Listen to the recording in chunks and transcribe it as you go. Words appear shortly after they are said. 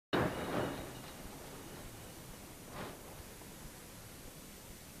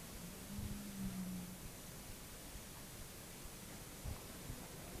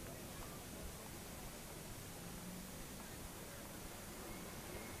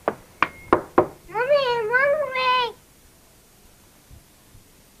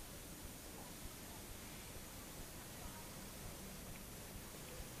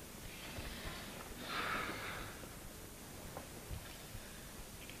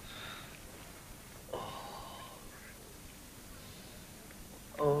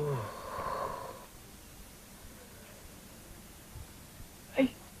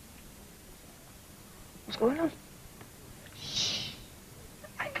going on? Shh.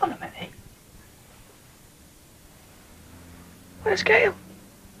 Hang on a minute. Where's Gail?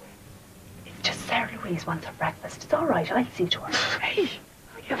 It's just Sarah Louise wants her breakfast. It's all right, I'll see to her. Hey,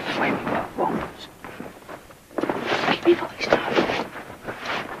 you flaming won't. Make me voice now.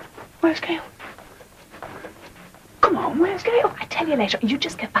 Where's Gail? Come on, where's Gail? I'll tell you later. You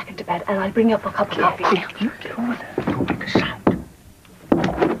just get back into bed and I'll bring you up a cup of coffee. You get over there. Don't make a sound.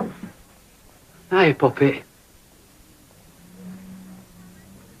 Hiya, puppet.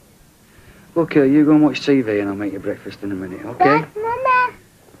 Look, you go and watch TV and I'll make you breakfast in a minute, okay?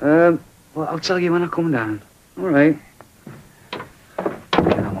 Mama. Well, I'll tell you when I come down. All right.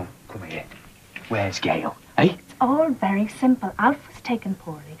 Come on, come here. Where's Gail, eh? It's all very simple. Alf was taken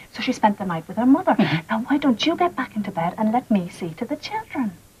poorly, so she spent the night with her mother. Now, why don't you get back into bed and let me see to the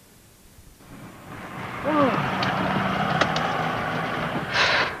children?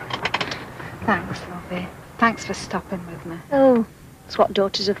 Thanks, lovey. Thanks for stopping with me. Oh, that's what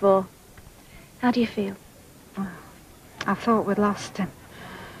daughters are for. How do you feel? Well, I thought we'd lost him.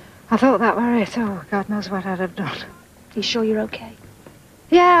 I thought that were it. Oh, God knows what I'd have done. You sure you're okay?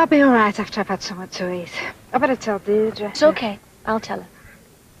 Yeah, I'll be all right after I've had something to eat. I better tell Deirdre. It's okay. I'll tell her.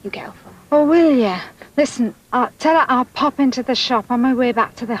 You get off her. Oh, will you? Listen, I'll tell her I'll pop into the shop on my way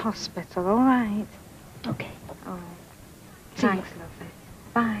back to the hospital, all right? Okay. All right. See Thanks, you. lovey.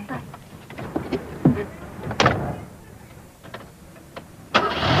 Bye. Bye.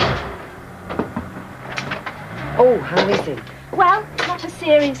 Oh, how is it? Well, not as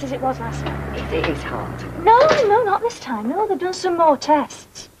serious as it was last night. It is hard. No, not this time. No, they've done some more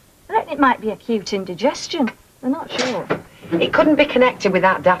tests. I reckon it might be acute indigestion. They're not sure. It couldn't be connected with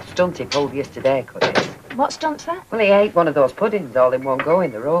that daft stunt he pulled yesterday, could it? What stunt's that? Well, he ate one of those puddings all in one go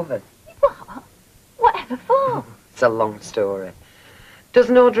in the Rover. What? Whatever for? It's a long story.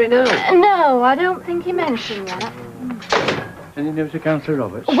 Doesn't Audrey know? No, I don't think he mentioned that. Any news of Councillor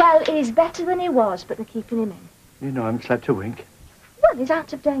Roberts? Well, he's better than he was, but they're keeping him in. You know, I haven't slept a wink. Well, he's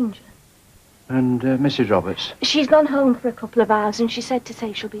out of danger. And Mrs. Roberts? She's gone home for a couple of hours, and she said to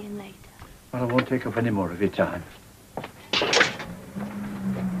say she'll be in later. Well, I won't take up any more of your time. I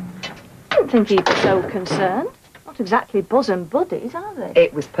don't think he'd be so concerned. Not exactly bosom buddies, are they?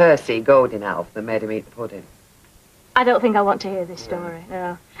 It was Percy, goading Alf, that made him eat the pudding. I don't think I want to hear this story,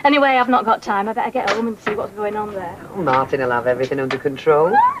 no. Anyway, I've not got time. I better get home and see what's going on there. Oh, Martin will have everything under control.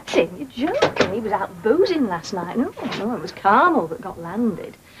 Martin, you're joking. He was out boozing last night. No, it was Carmel that got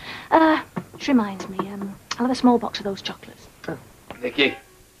landed. Which reminds me, I'll have a small box of those chocolates. Oh. Vicky,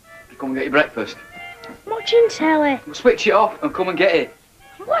 come and get your breakfast. Watching telly. Well, switch it off and come and get it.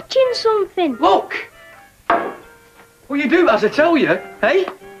 Watching something. Look! Well, you do as I tell you, eh?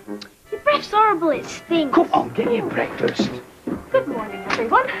 Your breath's horrible, it stinks. Come on, get your breakfast. Good morning,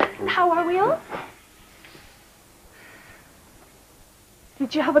 everyone. How are we all?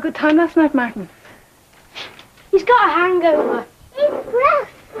 Did you have a good time last night, Martin? He's got a hangover. His breath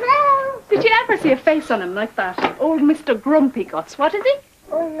smells. Did you ever see a face on him like that? Old Mr. Grumpy Guts. What is he?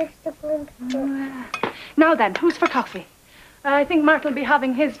 Oh, Mr. Grumpy. Now then, who's for coffee? I think Martin will be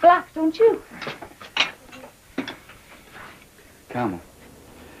having his black, don't you? Carmel,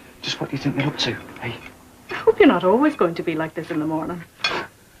 just what do you think they're up to, eh? I hope you're not always going to be like this in the morning.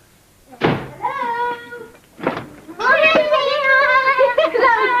 Hello.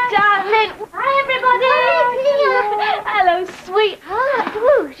 Hello, darling. Hi, everybody. Hello,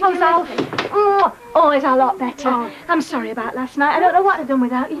 sweetheart. How's Alfie? Oh, it's a lot better. Oh. I'm sorry about last night. I don't know what I'd done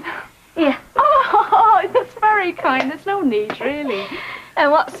without you. Here. Oh, that's very kind. There's no need, really. And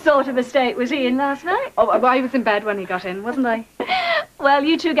what sort of a state was he in last night? Oh, I was in bed when he got in, wasn't I? Well,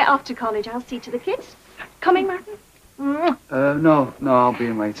 you two get off to college. I'll see to the kids. Coming, Martin? No, I'll be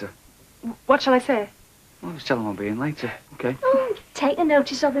in later. What shall I say? Well, just tell him I'll be in later, okay? Oh, take a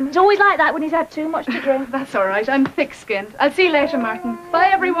notice of him. He's always like that when he's had too much to drink. That's all right. I'm thick-skinned. I'll see you later, Martin. Bye,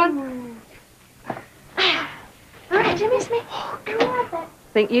 everyone. All right, do you miss me? Oh,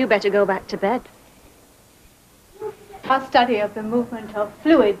 think you better go back to bed. Our study of the movement of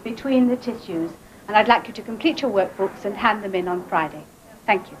fluid between the tissues, and I'd like you to complete your workbooks and hand them in on Friday.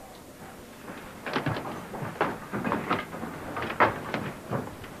 Thank you.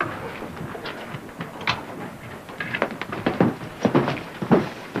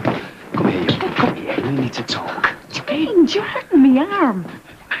 Come here, we need to talk. James, you're hurting my arm.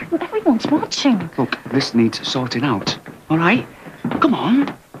 Everyone's watching. Look, this needs sorting out, all right? Come on.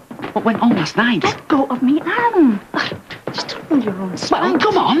 What went on last night? Let go of me arm. Just hold your own spine. Well,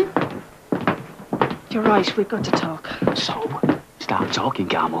 come on. You're right, we've got to talk. So, start talking,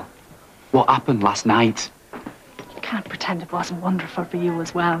 Carmel. What happened last night? You can't pretend pretend it wasn't wonderful for you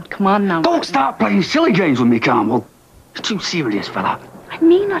as well. Come on now. Don't start playing silly games with me, Carmel. You're too serious for that. I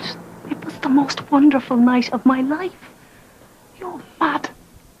mean it. It was the most wonderful night of my life. You're mad.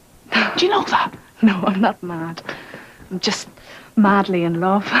 Do you know that? No, I'm not mad. I'm just madly in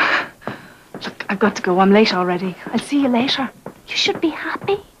love. Look, I've got to go. I'm late already. I'll see you later. You should be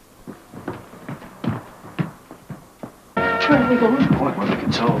happy. Where are we going? Oh, well, we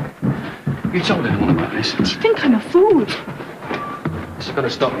can talk. You told anyone about this? Do you think I'm a fool? This is going to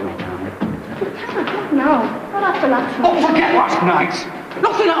stop you, Carmel. No, not after last night. Oh, forget last night.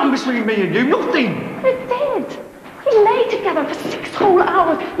 Nothing happened between me and you. Nothing. It did. We lay together for 6 whole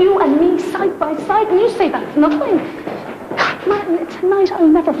hours, you and me side by side, and you say that's nothing. God, Martin, it's a night I'll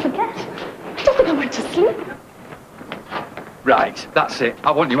never forget. I don't think I went to sleep. Right, that's it.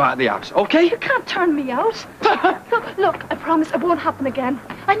 I want you out of the house, okay? You can't turn me out. Look, I promise it won't happen again.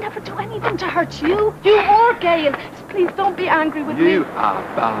 I never do anything to hurt you or Gail. So please don't be angry with me. You are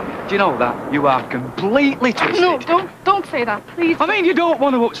bad. Do you know that? You are completely twisted. No, don't say that, please. I mean, you don't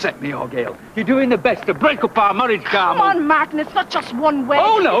want to upset me or Gail. You're doing the best to break up our marriage, Carmel. Come on, Martin, it's not just one way.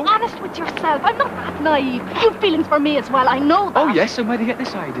 Oh, no. Be honest with yourself. I'm not that naive. You've feelings for me as well, I know that. Oh, yes, and where do you get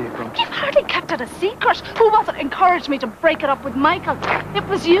this idea from? You've hardly kept it a secret. Who was it encouraged me to break it up with Michael? It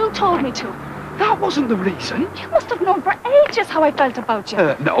was you told me to. That wasn't the reason. You must have known for ages how I felt about you.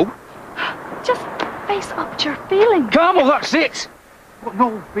 No. Just face up to your feelings. Carmel, that's it. Got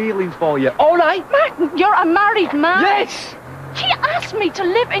no feelings for you. All right? Martin, you're a married man. Yes. He asked me to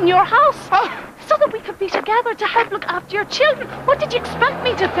live in your house so that we could be together to help look after your children. What did you expect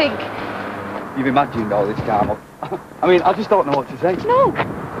me to think? You've imagined all this, Carmel. I mean, I just don't know what to say. No,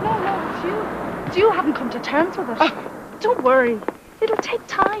 it's you. It's you who haven't come to terms with it. Don't worry. It'll take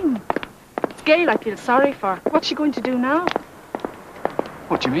time. It's Gail I feel sorry for. What's she going to do now?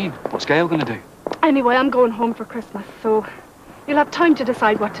 What do you mean? What's Gail going to do? Anyway, I'm going home for Christmas, so you'll have time to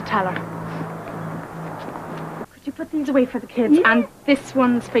decide what to tell her. Could you put these away for the kids? Yeah. And this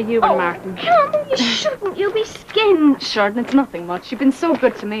one's for you and Martin. Carmel, you shouldn't. You'll be skinned. Sure, and it's nothing much. You've been so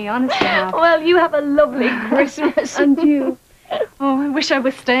good to me, honestly. Well, you have a lovely Christmas. And you. Oh, I wish I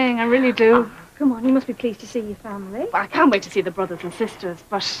was staying. I really do. Come on, you must be pleased to see your family. I can't wait to see the brothers and sisters,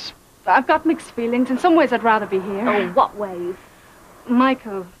 but I've got mixed feelings. In some ways, I'd rather be here. Oh, what ways?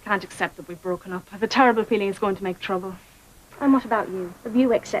 Michael can't accept that we've broken up. I have a terrible feeling he's going to make trouble. And what about you? Have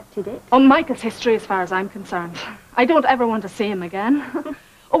you accepted it? Oh, Michael's history as far as I'm concerned. I don't ever want to see him again.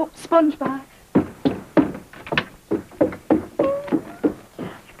 Oh, sponge bag.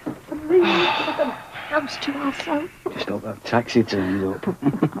 House to ourselves. Just hope that taxi turns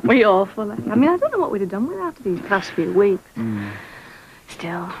up. We awful. I mean, I don't know what we'd have done without these past few weeks.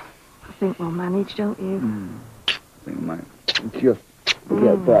 Still, I think we'll manage, don't you? I think I might just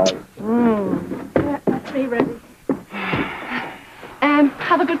get by. Yeah, that's me ready.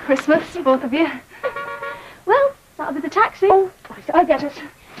 Have a good Christmas, both of you. Well, that'll be the taxi. Oh, right, I'll get it.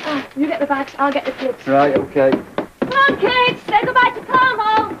 You get the bags, I'll get the kids. Right, okay. Come on, kids. Say goodbye to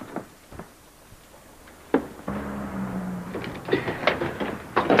Carmel.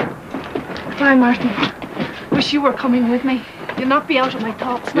 Bye, Martin. Wish you were coming with me. You'll not be out of my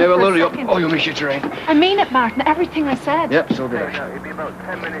thoughts. Yeah, well, not for a hurry up. second. Oh, you'll miss your train. I mean it, Martin. Everything I said. Yep, so did I. It'll be about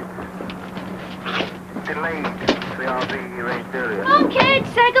 10 minutes. Delayed. CRB arranged earlier. Come on, kids.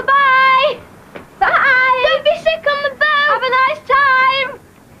 Say goodbye. Bye. Don't be sick on the boat. Have a nice time.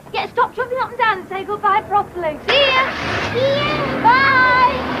 Yeah, stop jumping up and down and say goodbye properly. See ya. See ya.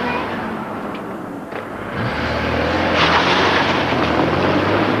 Bye.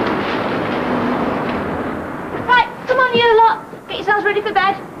 Right, come on, you lot. Get yourselves ready for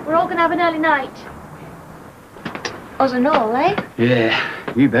bed. We're all going to have an early night. Us and all, eh? Yeah,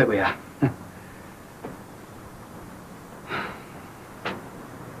 you bet we are.